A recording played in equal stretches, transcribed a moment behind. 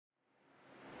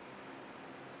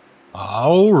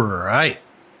All right.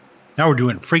 Now we're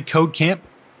doing FreeCodeCamp,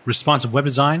 responsive web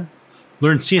design,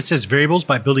 learn CSS variables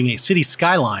by building a city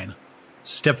skyline,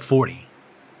 step 40.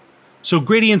 So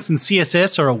gradients in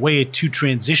CSS are a way to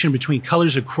transition between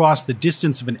colors across the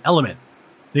distance of an element.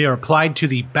 They are applied to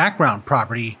the background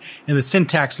property, and the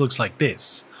syntax looks like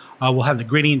this. We'll have the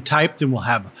gradient type, then we'll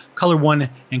have color1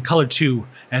 and color2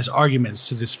 as arguments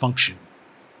to this function.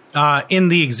 In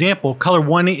the example,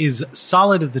 color1 is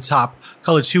solid at the top,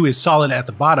 color2 is solid at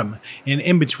the bottom, and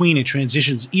in between it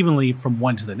transitions evenly from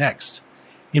one to the next.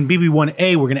 In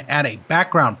BB1A, we're going to add a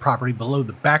background property below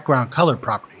the background color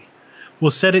property.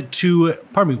 We'll set it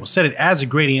as a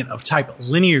gradient of type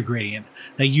linear gradient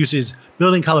that uses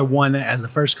building color 1 as the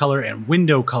first color and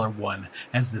window color 1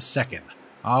 as the second.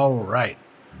 All right.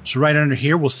 So right under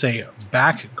here, we'll say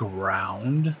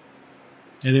background,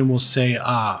 and then we'll say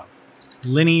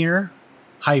linear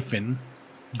hyphen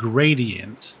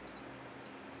gradient,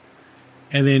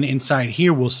 and then inside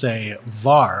here we'll say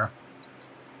var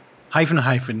hyphen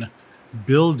hyphen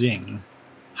building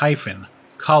hyphen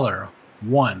color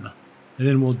 1, and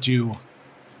then we'll do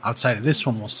outside of this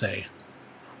one we'll say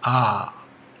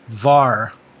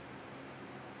var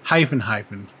hyphen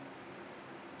hyphen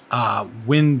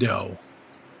window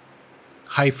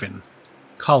hyphen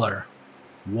color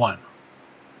 1.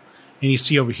 And you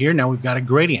see over here, now we've got a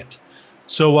gradient.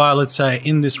 So let's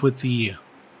end this with the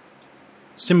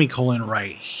semicolon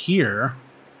right here.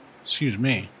 Excuse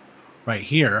me, right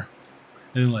here.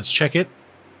 And then let's check it.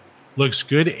 Looks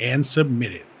good and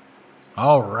submit it.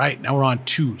 All right, now we're on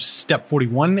to step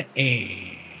 41,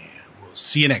 and we'll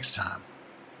see you next time.